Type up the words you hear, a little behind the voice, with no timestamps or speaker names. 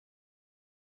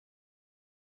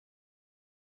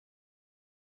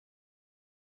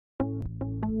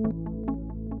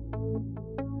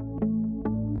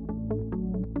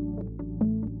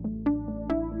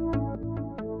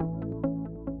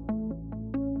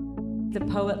the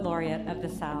Poet Laureate of the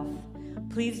South.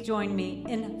 Please join me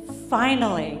in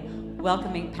finally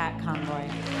welcoming Pat Conroy.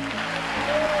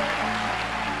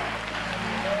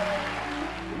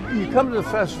 You come to the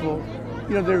festival,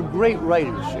 you know, there are great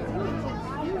writers here.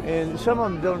 And some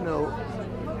of them don't know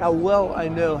how well I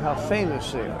know how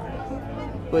famous they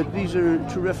are. But these are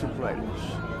terrific writers.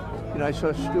 You know, I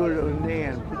saw Stuart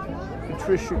Onan,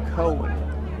 Patricia Cohen.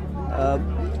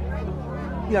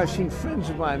 You know, I've seen friends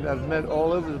of mine that I've met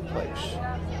all over the place.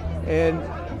 And,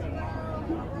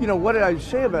 you know, what I'd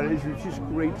say about it is it's just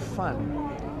great fun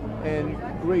and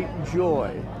great joy.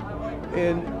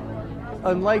 And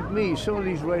unlike me, some of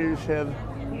these writers have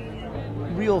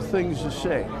real things to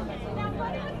say.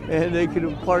 And they can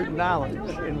impart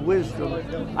knowledge and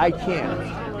wisdom. I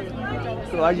can't.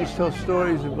 So I just tell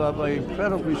stories about my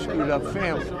incredibly screwed up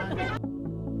family.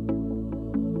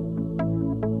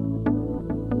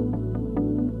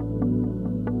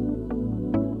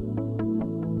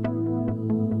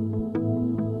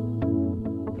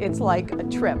 It's like a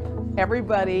trip.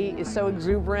 Everybody is so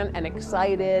exuberant and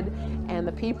excited, and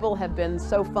the people have been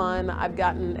so fun. I've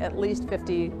gotten at least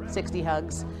 50, 60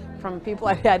 hugs from people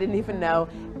I didn't even know,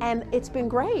 and it's been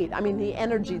great. I mean, the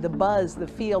energy, the buzz, the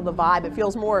feel, the vibe, it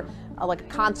feels more like a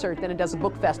concert than it does a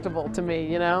book festival to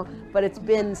me, you know? But it's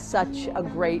been such a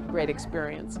great, great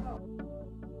experience.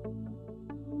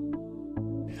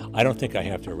 I don't think I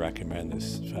have to recommend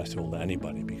this festival to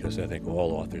anybody because I think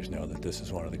all authors know that this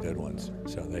is one of the good ones,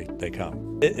 so they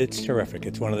come. It's terrific.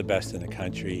 It's one of the best in the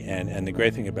country, and the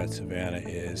great thing about Savannah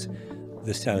is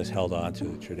this town has held on to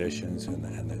the traditions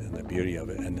and the beauty of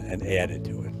it and added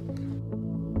to it.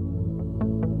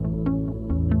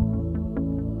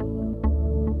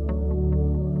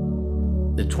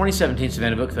 The 2017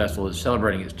 Savannah Book Festival is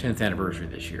celebrating its 10th anniversary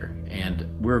this year, and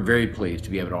we're very pleased to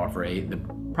be able to offer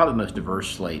probably the most diverse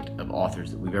slate of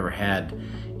authors that we've ever had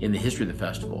in the history of the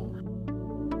festival.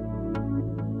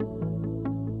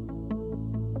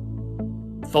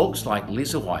 Folks like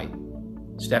Lisa White,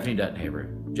 Stephanie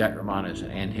Duttenhaver, Jack Romanos,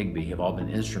 and Ann Higby have all been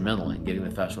instrumental in getting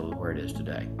the festival to where it is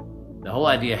today. The whole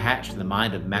idea hatched in the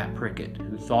mind of Matt Prickett,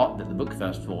 who thought that the book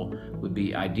festival would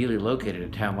be ideally located in a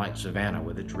town like Savannah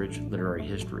with its rich literary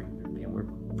history. And we're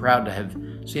proud to have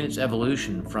seen its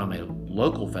evolution from a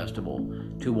local festival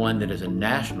to one that is a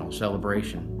national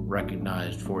celebration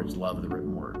recognized for its love of the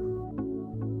written word.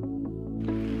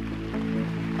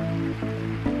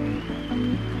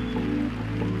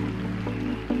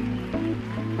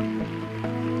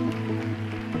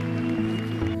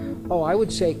 Oh, I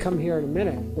would say come here in a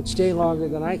minute, but stay longer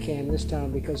than I can this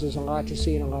time because there's a lot to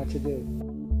see and a lot to do.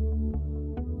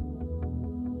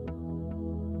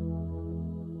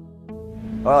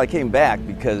 Well, I came back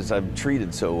because I'm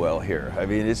treated so well here. I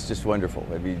mean, it's just wonderful.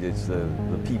 I mean, it's the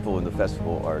people in the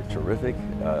festival are terrific.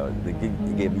 They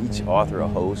give each author a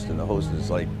host, and the host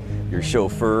is like your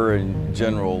chauffeur and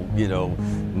general, you know,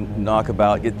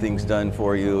 knockabout, get things done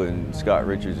for you. And Scott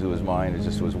Richards, who was mine, it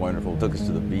just was wonderful. Took us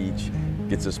to the beach,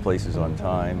 gets us places on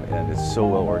time, and it's so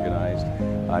well organized.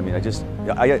 I mean,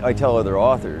 I tell other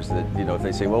authors that, you know, if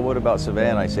they say, well, what about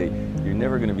Savannah? I say, you're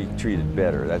never going to be treated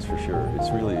better, that's for sure.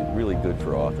 It's really, really good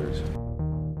for authors.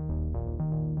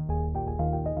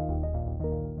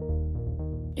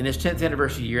 In this 10th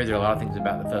anniversary year, there are a lot of things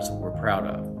about the festival we're proud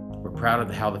of. We're proud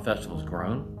of how the festival's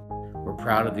grown. We're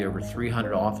proud of the over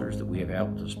 300 authors that we have been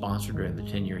able to sponsor during the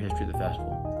 10-year history of the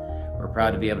festival. We're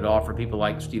proud to be able to offer people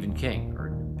like Stephen King,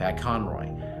 or Pat Conroy,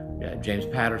 James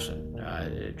Patterson,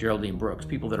 Geraldine Brooks,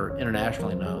 people that are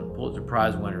internationally known, Pulitzer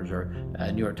Prize winners or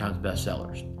New York Times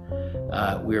bestsellers.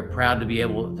 We are proud to be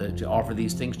able to offer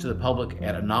these things to the public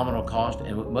at a nominal cost,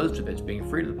 and most of it's being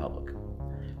free to the public.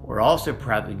 We're also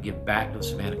proud to give back to the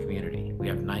Savannah community. We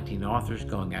have 19 authors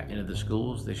going out into the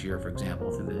schools this year, for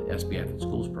example, through the SBF in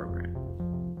Schools program.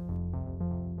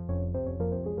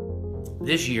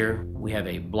 This year, we have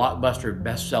a blockbuster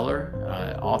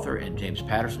bestseller author in James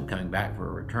Patterson coming back for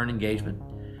a return engagement.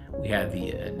 We have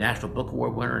the National Book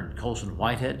Award winner in Colson,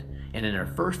 Whitehead. And in our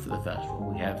first for the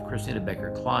festival, we have Christina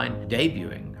Baker Klein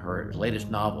debuting her latest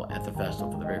novel at the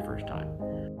festival for the very first time.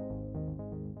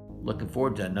 Looking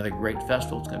forward to another great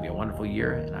festival. It's going to be a wonderful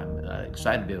year, and I'm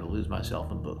excited to be able to lose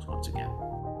myself in books once again.